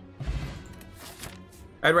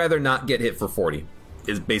 I'd rather not get hit for 40,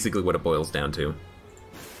 is basically what it boils down to.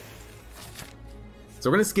 So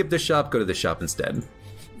we're gonna skip this shop, go to this shop instead.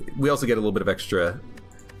 We also get a little bit of extra...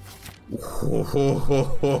 We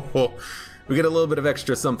get a little bit of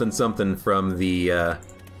extra something something from the...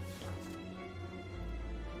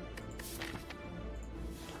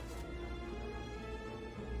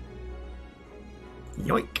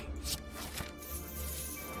 Yoink!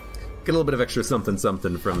 Get a little bit of extra something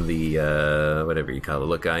something from the, whatever you call it.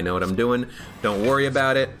 Look, I know what I'm doing. Don't worry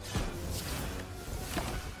about it.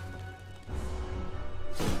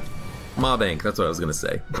 Ma Bank, that's what I was gonna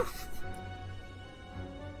say.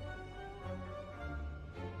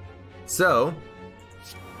 So,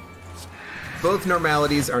 both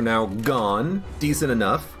normalities are now gone. Decent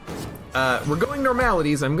enough. We're going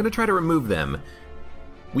normalities. I'm gonna try to remove them.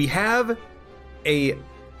 We have a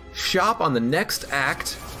shop on the next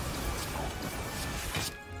act.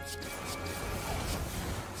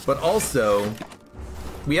 But also,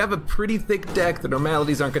 we have a pretty thick deck. The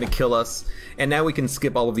normalities aren't going to kill us. And now we can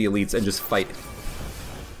skip all of the elites and just fight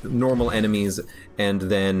normal enemies. And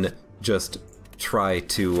then just try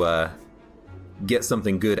to get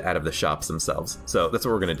something good out of the shops themselves. So that's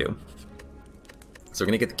what we're going to do. So we're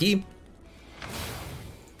going to get the key.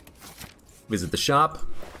 Visit the shop.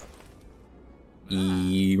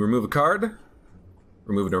 Remove a card.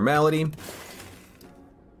 Remove a normality.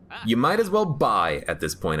 You might as well buy at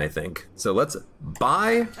this point, I think. So let's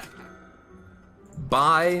buy.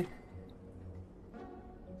 Buy. I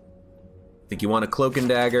think you want a Cloak and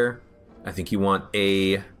Dagger. I think you want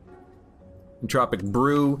a Entropic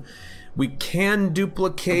Brew. We can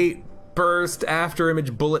duplicate Burst, After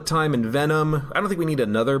Image, Bullet Time, and Venom. I don't think we need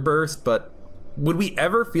another Burst, but would we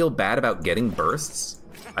ever feel bad about getting Bursts?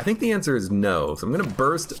 I think the answer is no. So I'm gonna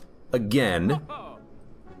Burst again.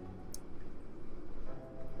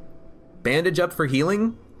 Bandage up for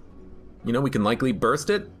healing. You know, we can likely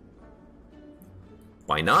burst it.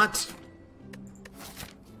 Why not?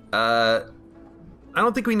 I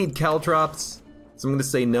don't think we need Caltrops, so I'm gonna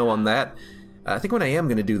say no on that. I think what I am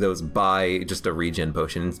gonna do though is buy just a regen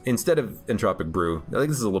potion instead of Entropic Brew. I think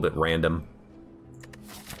this is a little bit random.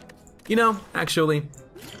 You know, actually,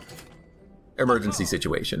 emergency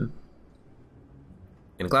situation.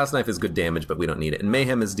 And Glass Knife is good damage, but we don't need it. And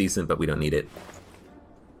Mayhem is decent, but we don't need it.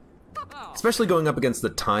 Especially going up against the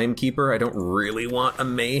Timekeeper, I don't really want a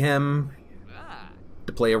Mayhem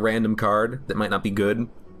to play a random card that might not be good.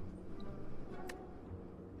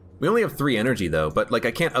 We only have 3 energy though, but like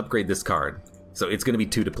I can't upgrade this card. So it's gonna be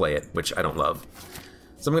 2 to play it, which I don't love.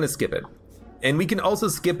 So I'm gonna skip it. And we can also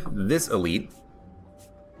skip this elite.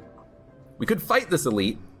 We could fight this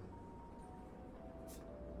elite.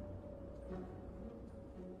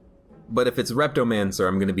 But if it's Reptomancer,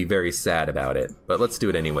 I'm gonna be very sad about it. But let's do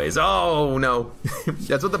it anyways. Oh no!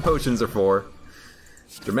 That's what the potions are for.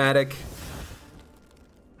 Dramatic.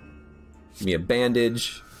 Give me a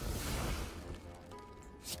bandage.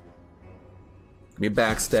 Give me a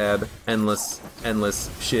backstab. Endless,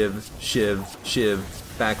 endless, shiv, shiv, shiv,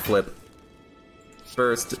 backflip.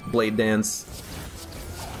 Burst, blade dance.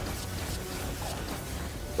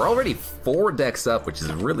 We're already 4 decks up, which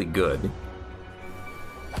is really good.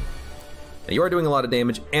 And you are doing a lot of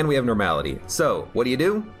damage, and we have normality. So, what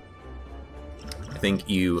do? I think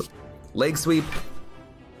you leg sweep.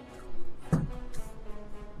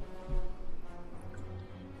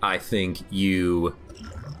 I think you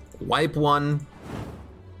wipe one.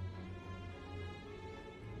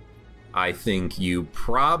 I think you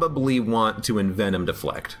probably want to Envenom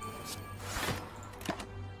Deflect.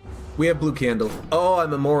 We have blue candle. Oh,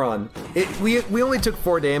 I'm a moron. We only took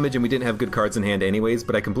 4 damage and we didn't have good cards in hand anyways,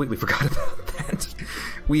 but I completely forgot about that.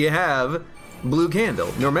 We have blue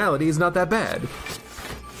candle. Normality is not that bad.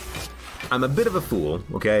 I'm a bit of a fool,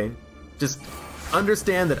 okay? Just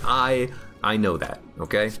understand that I know that,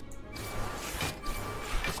 okay?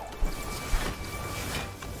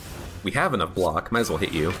 We have enough block. Might as well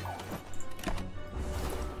hit you.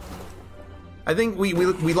 I think we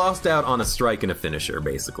lost out on a strike and a finisher,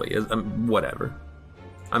 basically. Whatever.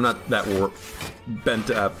 I'm not that bent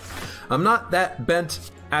up. I'm not that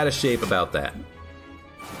bent out of shape about that.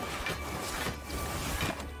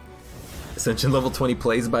 Ascension level 20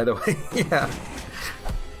 plays, by the way. Yeah.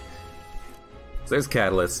 So there's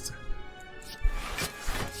Catalyst.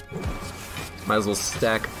 Might as well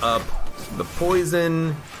stack up the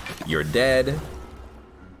poison. You're dead.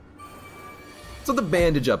 That's what the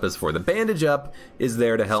bandage up is for. The bandage up is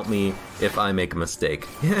there to help me if I make a mistake.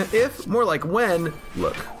 If, more like when,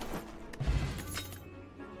 look.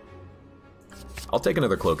 I'll take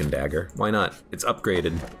another Cloak and Dagger. Why not? It's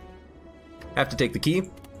upgraded. Have to take the key.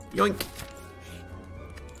 Yoink.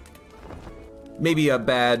 Maybe a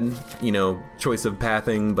bad, you know, choice of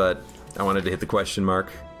pathing, but I wanted to hit the question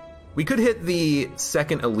mark. We could hit the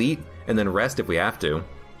second elite and then rest if we have to.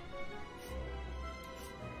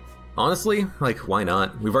 Honestly, like, why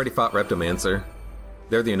not? We've already fought Reptomancer.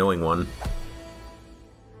 They're the annoying one.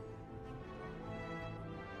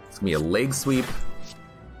 It's gonna be a leg sweep.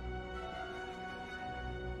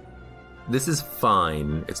 This is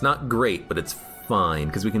fine. It's not great, but it's fine,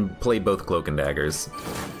 because we can play both Cloak and Daggers.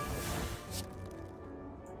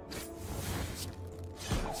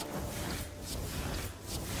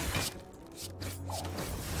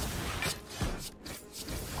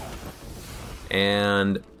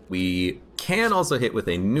 And we can also hit with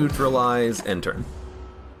a neutralize and turn.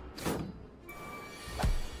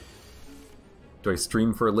 Do I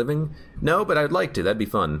stream for a living? No, but I'd like to. That'd be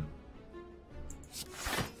fun.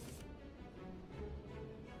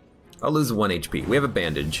 I'll lose 1 HP. We have a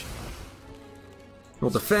bandage. We'll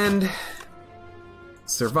defend.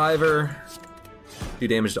 Survivor. Do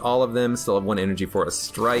damage to all of them. Still have 1 energy for a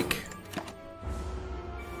strike.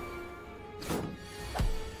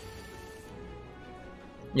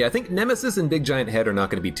 Yeah, I think Nemesis and Big Giant Head are not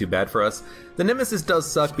going to be too bad for us. The Nemesis does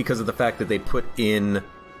suck because of the fact that they put in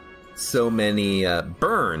so many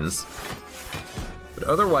burns. But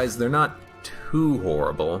otherwise, they're not too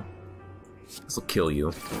horrible. This will kill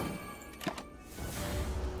you.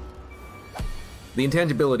 The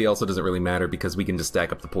intangibility also doesn't really matter because we can just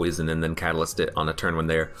stack up the poison and then catalyst it on a turn when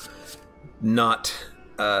they're not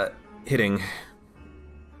hitting.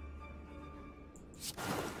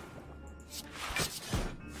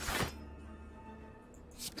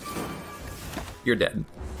 You're dead.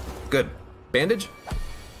 Good. Bandage?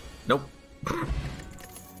 Nope.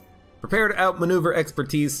 Prepare to outmaneuver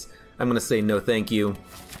expertise. I'm gonna say no thank you.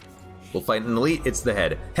 We'll fight an elite, it's the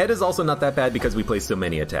head. Head is also not that bad because we play so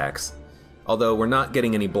many attacks. Although we're not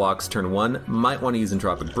getting any blocks turn 1, might want to use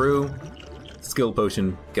Entropic Brew. Skill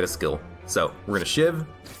potion, get a skill. So, we're gonna shiv,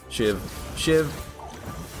 shiv, shiv.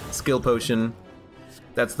 Skill potion.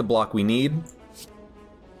 That's the block we need.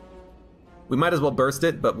 We might as well burst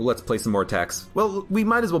it, but let's play some more attacks. Well, we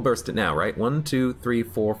might as well burst it now, right? 1, 2, 3,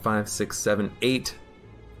 4, 5, 6, 7, 8,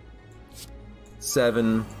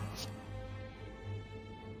 7.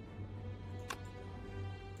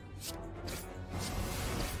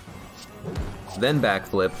 Then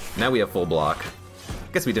backflip. Now we have full block.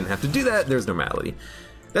 Guess we didn't have to do that. There's normality.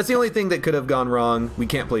 That's the only thing that could have gone wrong. We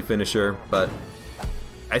can't play finisher, but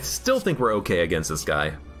I still think we're okay against this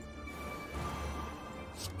guy.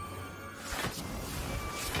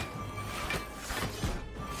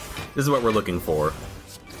 This is what we're looking for.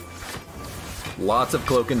 Lots of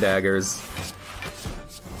Cloak and Daggers.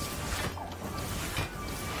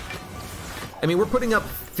 I mean, we're putting up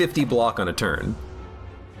 50 block on a turn.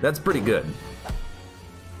 That's pretty good.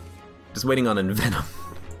 Just waiting on Envenom.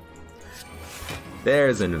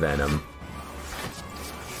 There's Envenom.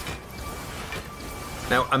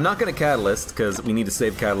 Now, I'm not going to Catalyst, because we need to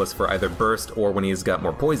save Catalyst for either Burst or when he's got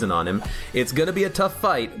more poison on him. It's going to be a tough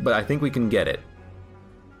fight, but I think we can get it.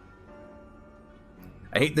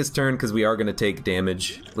 I hate this turn because we are going to take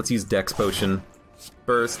damage. Let's use Dex Potion.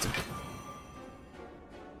 Burst.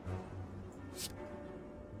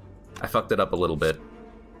 I fucked it up a little bit.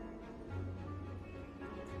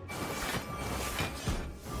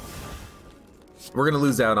 We're going to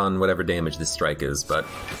lose out on whatever damage this strike is, but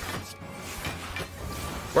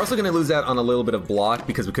we're also going to lose out on a little bit of block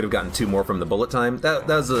because we could have gotten 2 more from the bullet time. That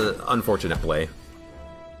was an unfortunate play.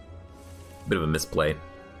 Bit of a misplay.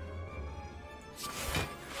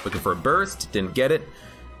 Looking for a burst, didn't get it.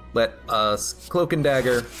 Let us Cloak and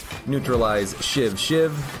Dagger, neutralize, shiv,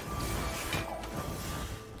 shiv.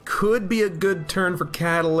 Could be a good turn for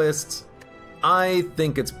Catalyst. I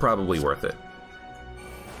think it's probably worth it.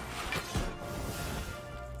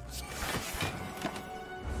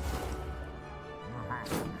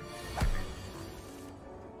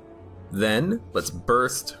 Then, let's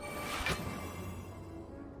burst.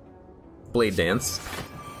 Blade Dance.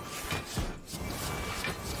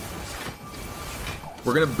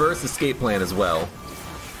 We're gonna burst Escape Plan as well.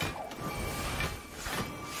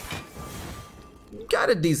 Got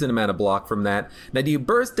a decent amount of block from that. Now, do you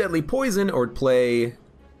burst Deadly Poison or play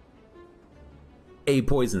a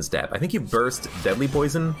Poison Stab? I think you burst Deadly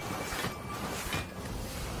Poison.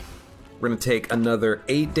 We're gonna take another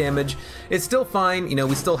 8 damage. It's still fine, you know,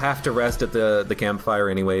 we still have to rest at the campfire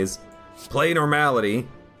anyways. Play normality,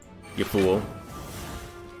 you fool.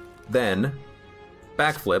 Then,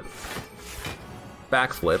 backflip.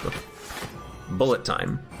 Backflip. Bullet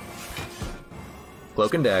time.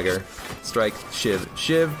 Cloak and Dagger, strike, shiv,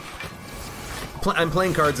 shiv. I'm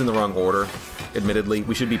playing cards in the wrong order, admittedly.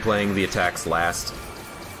 We should be playing the attacks last.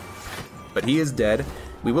 But he is dead.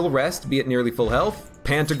 We will rest, be at nearly full health.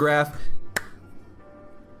 Pantograph.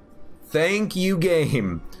 Thank you,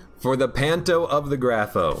 game, for the Panto of the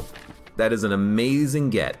Grapho. That is an amazing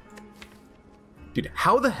get. Dude,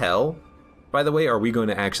 how the hell, by the way, are we going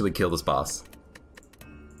to actually kill this boss?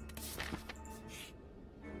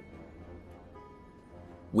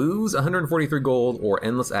 Lose 143 gold or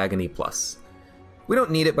Endless Agony Plus. We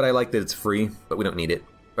don't need it, but I like that it's free, but we don't need it.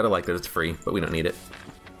 But I like that it's free, but we don't need it.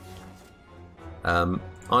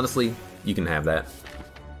 Honestly, you can have that.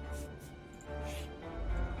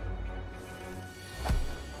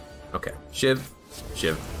 Okay, shiv,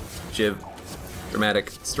 shiv, shiv,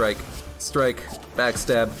 dramatic, strike, strike,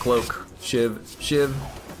 backstab, cloak, shiv, shiv.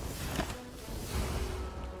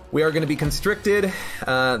 We are going to be constricted.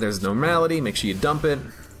 There's normality, make sure you dump it.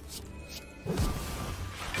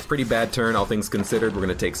 Pretty bad turn, all things considered. We're going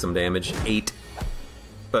to take some damage, 8.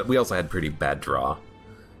 But we also had pretty bad draw.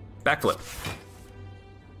 Backflip.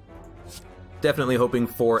 Definitely hoping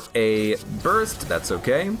for a burst, that's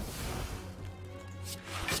okay.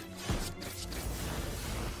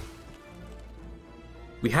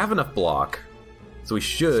 We have enough block, so we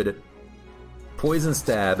should poison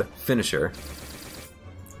stab, finisher,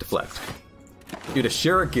 deflect. Dude, a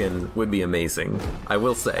shuriken would be amazing, I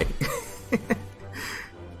will say.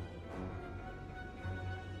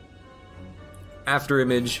 After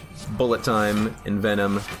image, bullet time,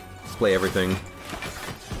 envenom, play everything.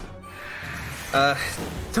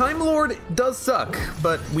 Time Lord does suck,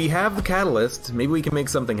 but we have the catalyst. Maybe we can make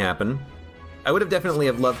something happen. I would have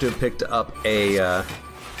definitely loved to have picked up a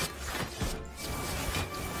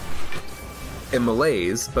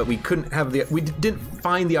malaise, but we couldn't have the. We didn't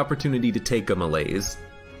find the opportunity to take a malaise.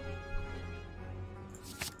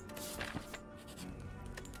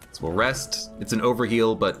 So we'll rest. It's an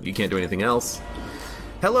overheal, but you can't do anything else.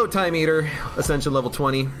 Hello, Time Eater. Ascension level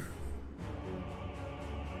 20.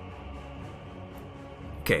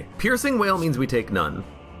 Okay, Piercing Wail means we take none.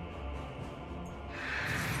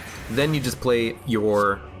 Then you just play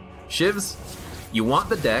your shivs. You want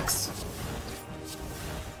the dex.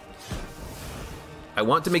 I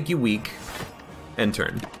want to make you weak. End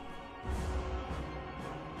turn.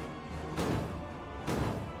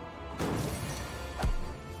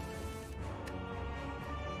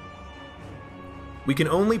 We can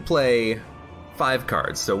only play 5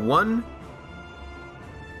 cards. So 1,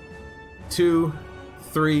 2,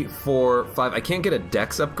 3, 4, 5. I can't get a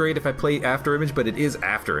dex upgrade if I play After Image, but it is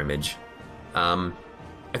After Image. I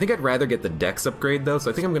think I'd rather get the dex upgrade though, so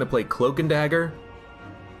I think I'm going to play Cloak and Dagger,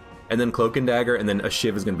 and then Cloak and Dagger, and then a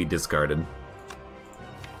Shiv is going to be discarded.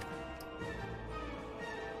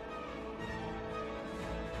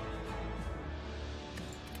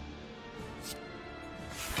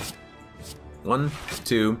 One,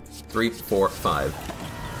 2, 3, 4,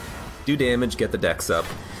 5. Do damage, get the dex up.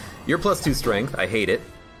 You're +2 strength, I hate it.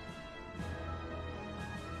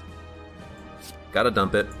 Gotta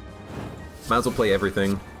dump it. Might as well play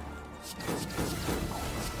everything.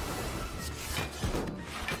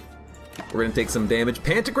 We're gonna take some damage.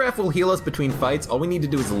 Pantograph will heal us between fights. All we need to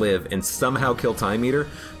do is live and somehow kill Time Eater,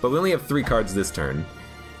 but we only have 3 cards this turn.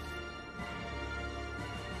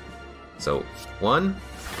 So, 1,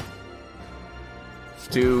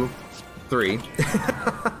 2, 3.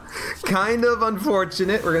 Kind of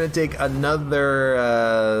unfortunate. We're gonna take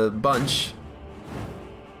another bunch.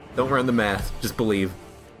 Don't run the math, just believe.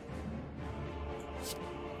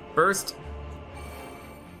 First,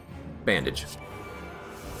 bandage.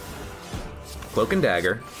 Cloak and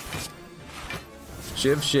Dagger.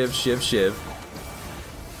 Shiv, shiv, shiv, shiv.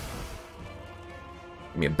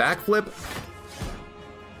 Give me a backflip.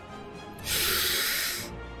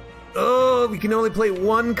 Oh, we can only play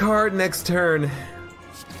 1 card next turn.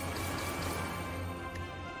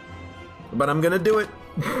 But I'm gonna do it.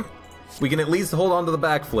 We can at least hold on to the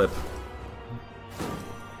backflip.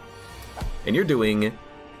 And you're doing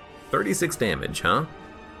 36 damage, huh?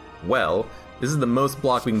 Well, this is the most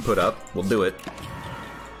block we can put up. We'll do it.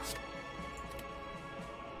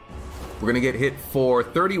 We're gonna get hit for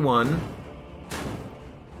 31.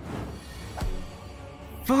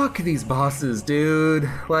 Fuck these bosses, dude.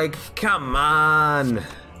 Like, come on.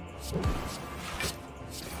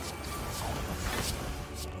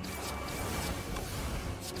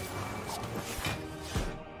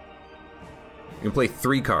 You can play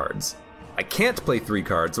 3 cards. I can't play 3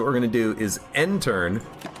 cards, so what we're gonna do is end turn,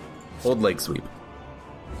 hold leg sweep.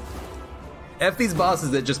 F these bosses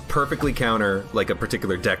that just perfectly counter like a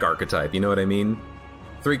particular deck archetype, you know what I mean?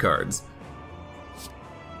 3 cards.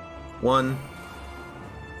 1,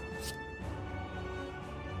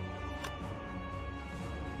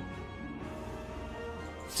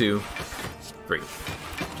 2, 3.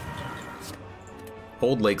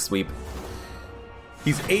 Hold Lake Sweep.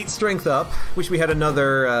 He's 8 strength up. Wish we had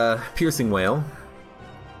another piercing whale.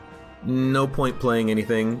 No point playing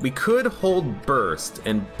anything. We could hold burst,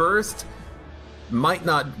 and burst might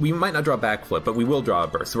not. We might not draw backflip, but we will draw a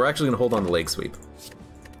burst. So we're actually going to hold on to Lake Sweep.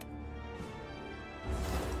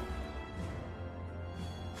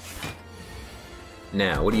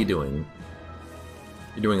 Now, what are you doing?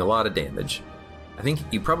 You're doing a lot of damage. I think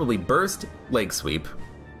you probably burst Lake Sweep.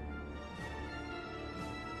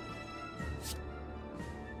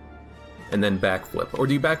 And then backflip. Or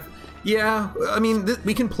do you back... Yeah, I mean,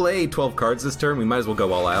 we can play 12 cards this turn. We might as well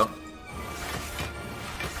go all out.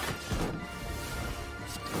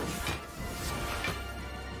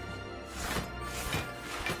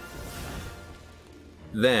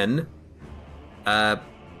 Then,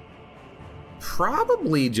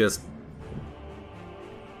 probably just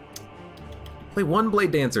play 1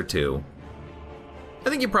 Blade Dance or 2. I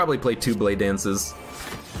think you probably play 2 Blade Dances.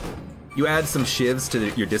 You add some shivs to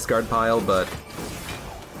your discard pile, but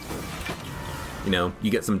you know, you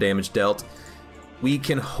get some damage dealt. We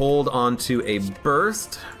can hold on to a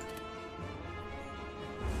burst.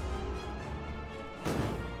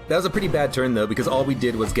 That was a pretty bad turn though, because all we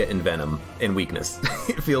did was get Envenom and weakness.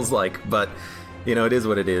 It feels like, but you know, it is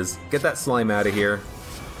what it is. Get that slime out of here.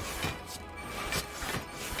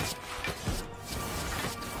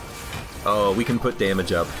 Oh, we can put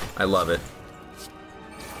damage up. I love it.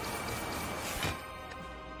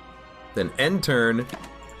 Then end turn,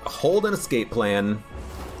 a hold and escape plan.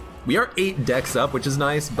 We are 8 decks up, which is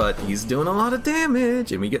nice, but he's doing a lot of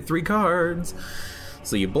damage, and we get 3 cards.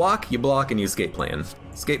 So you block, and you escape plan.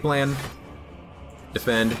 Escape plan,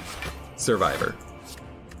 defend, survivor.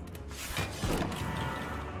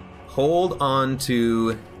 Hold on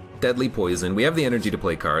to deadly poison. We have the energy to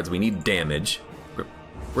play cards. We need damage.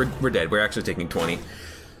 We're dead. We're actually taking 20.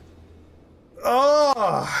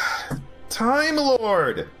 Oh, Time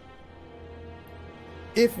Lord.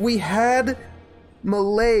 If we had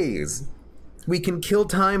Malaise, we can kill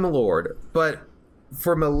Time Lord, but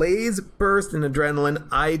for Malaise, Burst, and Adrenaline,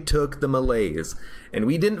 I took the Malaise. And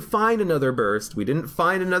we didn't find another Burst, we didn't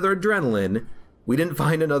find another Adrenaline, we didn't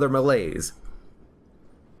find another Malaise.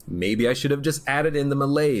 Maybe I should have just added in the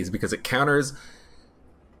Malaise, because it counters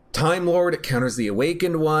Time Lord, it counters the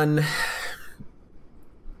Awakened one.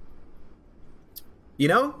 You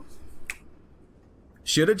know?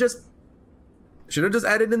 Should have just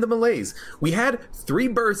added in the Malaise. We had 3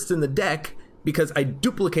 bursts in the deck because I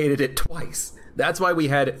duplicated it twice. That's why we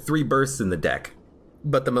had 3 bursts in the deck.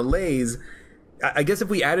 But the Malaise, I guess if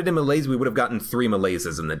we added in Malaise, we would have gotten 3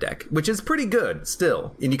 Malaises in the deck, which is pretty good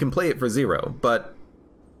still, and you can play it for 0. But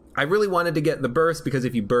I really wanted to get the burst because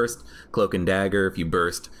if you burst Cloak and Dagger, if you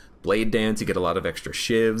burst Blade Dance, you get a lot of extra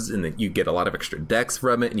shivs, and then you get a lot of extra decks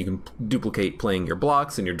from it, and you can duplicate playing your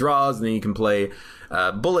blocks and your draws, and then you can play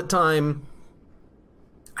Bullet Time.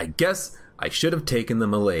 I guess I should have taken the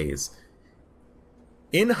Malaise.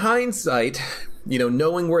 In hindsight, you know,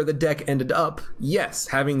 knowing where the deck ended up, yes,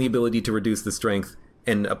 having the ability to reduce the strength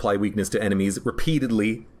and apply weakness to enemies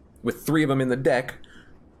repeatedly, with 3 of them in the deck,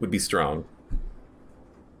 would be strong.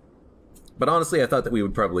 But honestly, I thought that we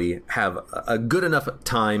would probably have a good enough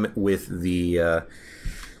time with the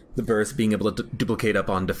burst being able to duplicate up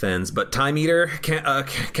on defense. But Time Eater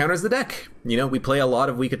counters the deck. You know, we play a lot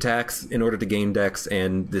of weak attacks in order to gain decks,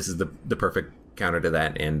 and this is the perfect counter to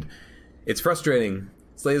that. And it's frustrating.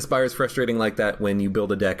 Slay the Spire is frustrating like that when you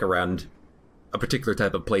build a deck around a particular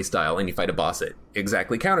type of playstyle and you fight a boss it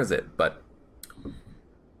exactly counters it. But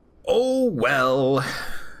oh well,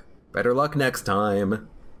 better luck next time.